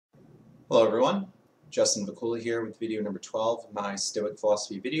Hello everyone, Justin Vacula here with video number 12 of my Stoic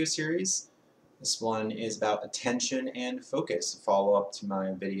Philosophy video series. This one is about attention and focus, a follow-up to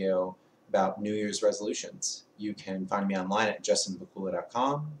my video about New Year's resolutions. You can find me online at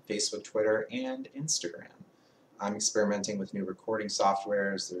justinvacula.com, Facebook, Twitter, and Instagram. I'm experimenting with new recording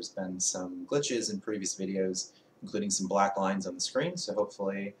softwares. There's been some glitches in previous videos, including some black lines on the screen, so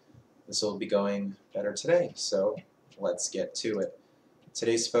hopefully this will be going better today. So let's get to it.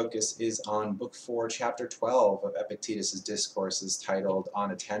 Today's focus is on Book 4, Chapter 12 of Epictetus Discourses, titled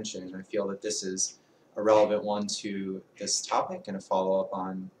On Attention, and I feel that this is a relevant one to this topic and a follow-up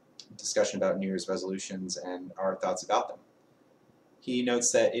on discussion about New Year's resolutions and our thoughts about them. He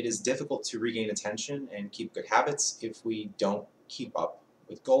notes that it is difficult to regain attention and keep good habits if we don't keep up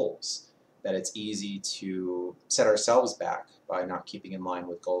with goals, that it's easy to set ourselves back by not keeping in line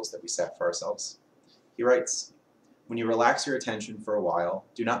with goals that we set for ourselves. He writes, "When you relax your attention for a while,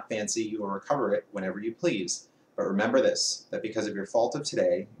 do not fancy you will recover it whenever you please, but remember this, that because of your fault of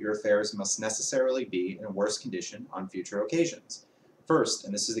today, your affairs must necessarily be in a worse condition on future occasions. First,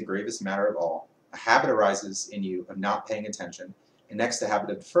 and this is the gravest matter of all, a habit arises in you of not paying attention, and next the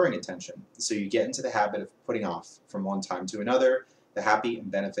habit of deferring attention, so you get into the habit of putting off, from one time to another, the happy and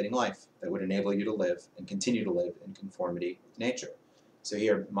benefiting life that would enable you to live and continue to live in conformity with nature." So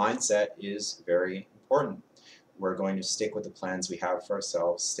here, mindset is very important. We're going to stick with the plans we have for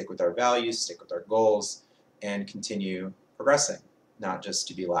ourselves, stick with our values, stick with our goals, and continue progressing, not just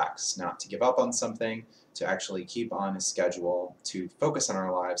to be lax, not to give up on something, to actually keep on a schedule, to focus on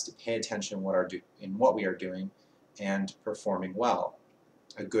our lives, to pay attention in what we are doing, and performing well.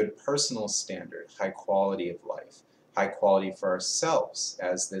 A good personal standard, high quality of life, high quality for ourselves,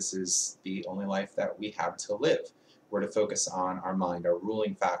 as this is the only life that we have to live. We're to focus on our mind, our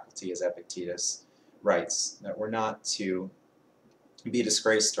ruling faculty, as Epictetus writes, that we're not to be a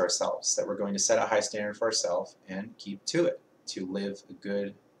disgrace to ourselves, that we're going to set a high standard for ourselves and keep to it, to live a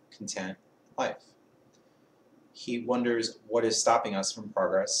good, content life. He wonders what is stopping us from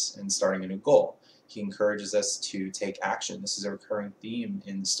progress and starting a new goal. He encourages us to take action. This is a recurring theme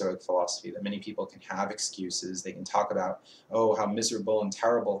in Stoic philosophy, that many people can have excuses. They can talk about, oh, how miserable and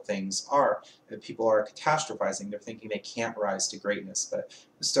terrible things are. That people are catastrophizing. They're thinking they can't rise to greatness. But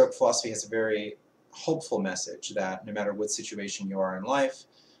the Stoic philosophy has a very hopeful message that no matter what situation you are in life,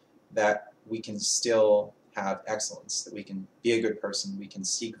 that we can still have excellence, that we can be a good person, we can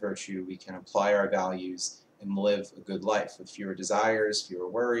seek virtue, we can apply our values and live a good life with fewer desires, fewer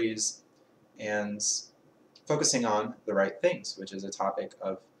worries, and focusing on the right things, which is a topic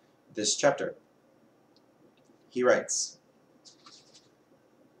of this chapter. He writes,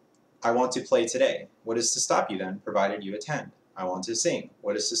 "I want to play today. What is to stop you then, provided you attend? I want to sing.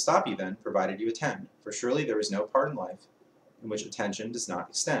 What is to stop you then, provided you attend? For surely there is no part in life in which attention does not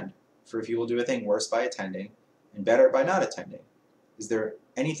extend. For if you will do a thing worse by attending, and better by not attending, is there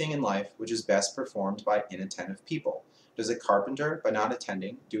anything in life which is best performed by inattentive people? Does a carpenter, by not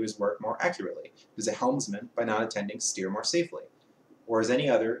attending, do his work more accurately? Does a helmsman, by not attending, steer more safely? Or is any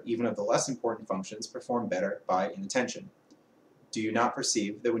other, even of the less important functions, performed better by inattention? Do you not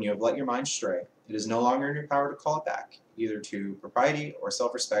perceive that when you have let your mind stray, it is no longer in your power to call it back, either to propriety or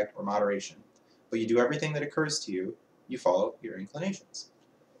self-respect or moderation, but you do everything that occurs to you, you follow your inclinations?"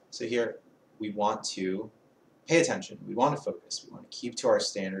 So here, we want to pay attention, we want to focus, we want to keep to our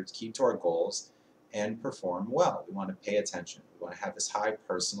standards, keep to our goals, and perform well. We want to pay attention. We want to have this high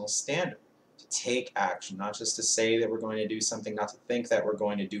personal standard, to take action, not just to say that we're going to do something, not to think that we're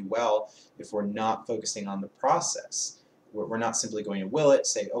going to do well if we're not focusing on the process. We're not simply going to will it,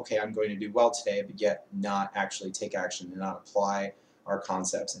 say, okay, I'm going to do well today, but yet not actually take action and not apply our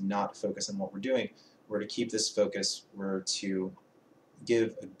concepts and not focus on what we're doing. We're to keep this focus. We're to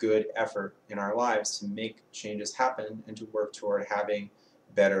give a good effort in our lives to make changes happen and to work toward having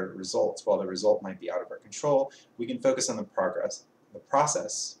better results. While the result might be out of our control, we can focus on the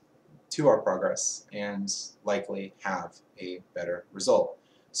process to our progress, and likely have a better result.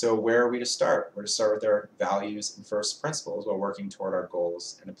 So where are we to start? We're to start with our values and first principles while working toward our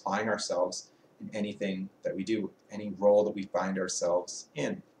goals and applying ourselves in anything that we do, any role that we find ourselves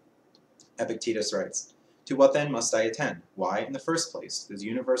in. Epictetus writes, "To what then must I attend? Why, in the first place, those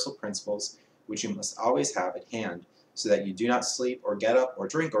universal principles which you must always have at hand, so that you do not sleep or get up or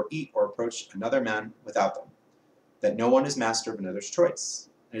drink or eat or approach another man without them. That no one is master of another's choice.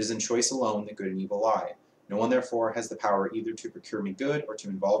 It is in choice alone that good and evil lie. No one therefore has the power either to procure me good or to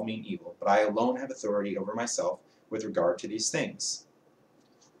involve me in evil, but I alone have authority over myself with regard to these things."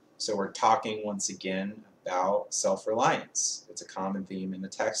 So we're talking once again about self-reliance. It's a common theme in the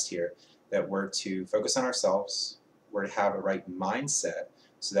text here, that we're to focus on ourselves, we're to have a right mindset,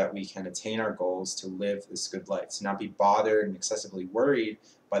 so that we can attain our goals to live this good life, to not be bothered and excessively worried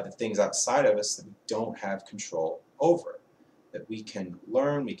by the things outside of us that we don't have control over. That we can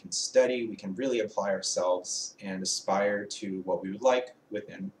learn, we can study, we can really apply ourselves and aspire to what we would like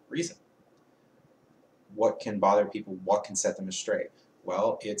within reason. What can bother people? What can set them astray?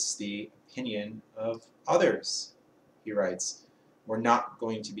 Well, it's the opinion of others, he writes. We're not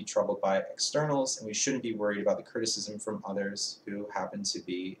going to be troubled by externals, and we shouldn't be worried about the criticism from others who happen to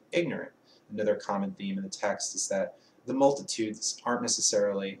be ignorant. Another common theme in the text is that the multitudes aren't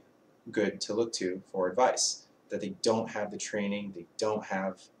necessarily good to look to for advice, that they don't have the training, they don't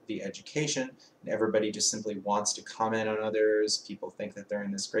have the education, and everybody just simply wants to comment on others. People think that they're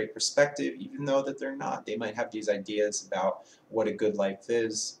in this great perspective, even though that they're not. They might have these ideas about what a good life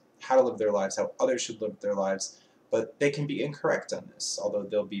is, how to live their lives, how others should live their lives, but they can be incorrect on this, although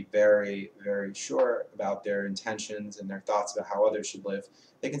they'll be very, very sure about their intentions and their thoughts about how others should live.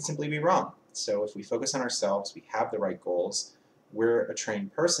 They can simply be wrong. So if we focus on ourselves, we have the right goals, we're a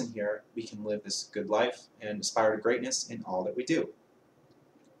trained person here, we can live this good life and aspire to greatness in all that we do.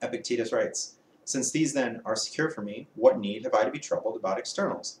 Epictetus writes, "Since these then are secure for me, what need have I to be troubled about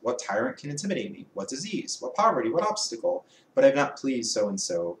externals? What tyrant can intimidate me? What disease? What poverty? What obstacle? But I have not pleased so and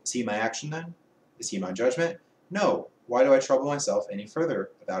so. Is he my action then? Is he my judgment? No. Why do I trouble myself any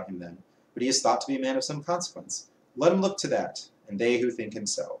further about him then? But he is thought to be a man of some consequence. Let him look to that, and they who think him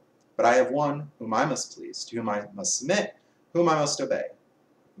so. But I have one whom I must please, to whom I must submit, whom I must obey.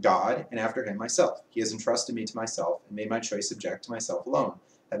 God, and after him myself. He has entrusted me to myself, and made my choice subject to myself alone,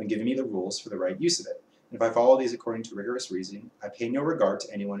 having given me the rules for the right use of it. And if I follow these according to rigorous reasoning, I pay no regard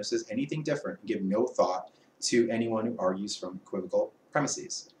to anyone who says anything different, and give no thought to anyone who argues from equivocal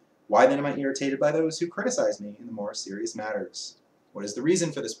premises. Why then am I irritated by those who criticize me in the more serious matters? What is the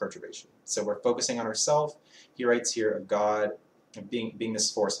reason for this perturbation?" So we're focusing on ourselves. He writes here of God being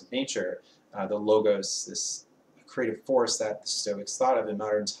this force of nature, the logos, this creative force that the Stoics thought of in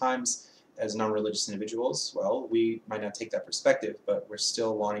modern times. As non-religious individuals, well, we might not take that perspective, but we're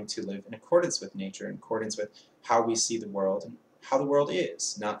still wanting to live in accordance with nature, in accordance with how we see the world and how the world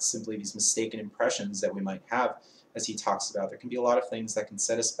is, not simply these mistaken impressions that we might have, as he talks about. There can be a lot of things that can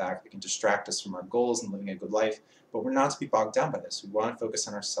set us back, that can distract us from our goals and living a good life, but we're not to be bogged down by this. We want to focus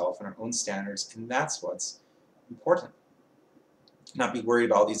on ourselves and our own standards, and that's what's important. Not be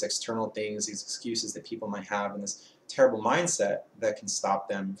worried about all these external things, these excuses that people might have, and this terrible mindset that can stop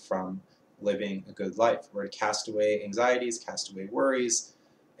them from living a good life. We're to cast away anxieties, cast away worries,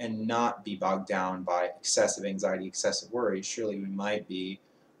 and not be bogged down by excessive anxiety, excessive worry. Surely we might be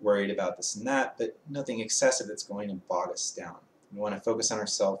worried about this and that, but nothing excessive that's going to bog us down. We want to focus on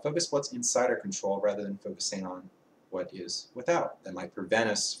ourselves, focus what's inside our control rather than focusing on what is without. That might prevent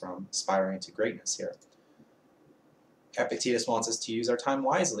us from aspiring to greatness here. Epictetus wants us to use our time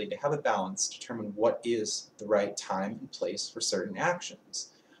wisely, to have a balance, determine what is the right time and place for certain actions.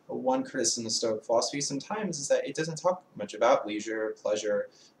 One criticism of Stoic philosophy sometimes is that it doesn't talk much about leisure, pleasure,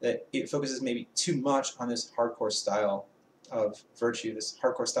 that it focuses maybe too much on this hardcore style of virtue, this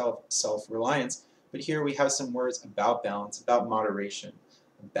hardcore style of self-reliance. But here we have some words about balance, about moderation,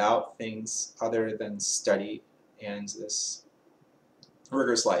 about things other than study and this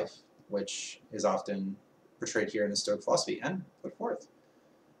rigorous life, which is often portrayed here in the Stoic philosophy and put forth.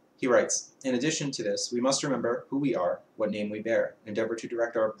 He writes, "In addition to this, we must remember who we are, what name we bear, and endeavor to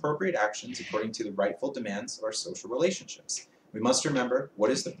direct our appropriate actions according to the rightful demands of our social relationships. We must remember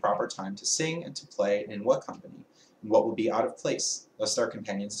what is the proper time to sing and to play, and in what company, and what will be out of place, lest our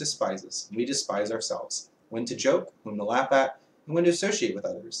companions despise us, and we despise ourselves, when to joke, whom to laugh at, and when to associate with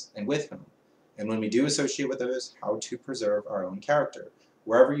others, and with whom. And when we do associate with others, how to preserve our own character.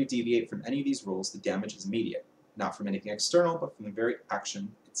 Wherever you deviate from any of these rules, the damage is immediate, not from anything external, but from the very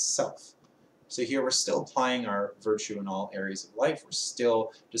action itself." So here we're still applying our virtue in all areas of life. We're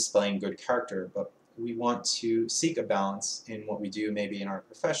still displaying good character, but we want to seek a balance in what we do, maybe in our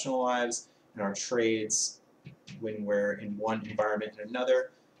professional lives, in our trades, when we're in one environment and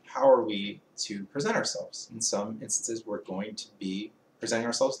another. How are we to present ourselves? In some instances, we're going to be presenting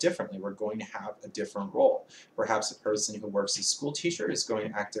ourselves differently. We're going to have a different role. Perhaps a person who works as a school teacher is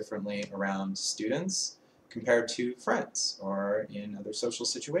going to act differently around students compared to friends or in other social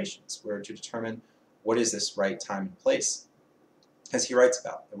situations. We're to determine what is this right time and place. As he writes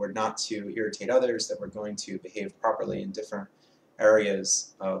about, that we're not to irritate others, that we're going to behave properly in different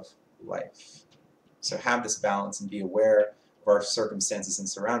areas of life. So have this balance and be aware of our circumstances and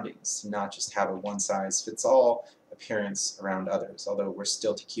surroundings, to not just have a one-size-fits-all appearance around others, although we're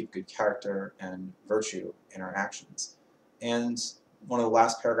still to keep good character and virtue in our actions. And one of the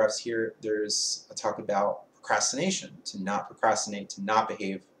last paragraphs here, there's a talk about procrastination, to not procrastinate, to not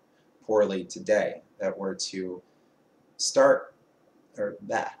behave poorly today, that we're to start, or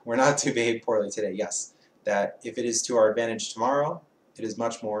that we're not to behave poorly today, yes, that if it is to our advantage tomorrow, it is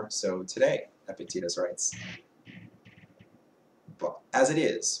much more so today, Epictetus writes. But as it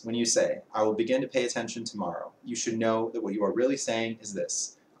is, when you say, I will begin to pay attention tomorrow, you should know that what you are really saying is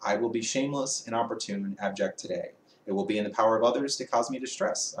this: I will be shameless, inopportune, abject today. It will be in the power of others to cause me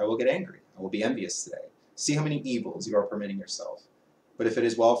distress. I will get angry. I will be envious today. See how many evils you are permitting yourself. But if it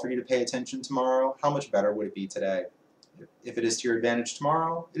is well for you to pay attention tomorrow, how much better would it be today? If it is to your advantage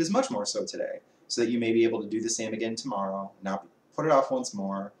tomorrow, it is much more so today, so that you may be able to do the same again tomorrow, and not put it off once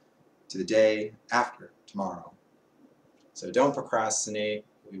more to the day after tomorrow. So don't procrastinate.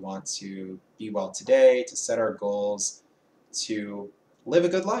 We want to be well today, to set our goals, to live a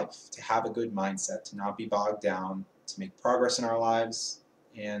good life, to have a good mindset, to not be bogged down, to make progress in our lives,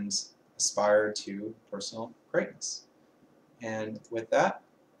 and aspire to personal greatness. And with that,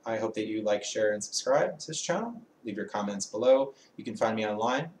 I hope that you like, share, and subscribe to this channel. Leave your comments below. You can find me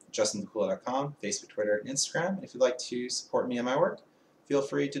online, justinvacula.com, Facebook, Twitter, and Instagram. And if you'd like to support me and my work, feel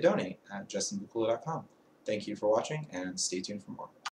free to donate at justinvacula.com. Thank you for watching, and stay tuned for more.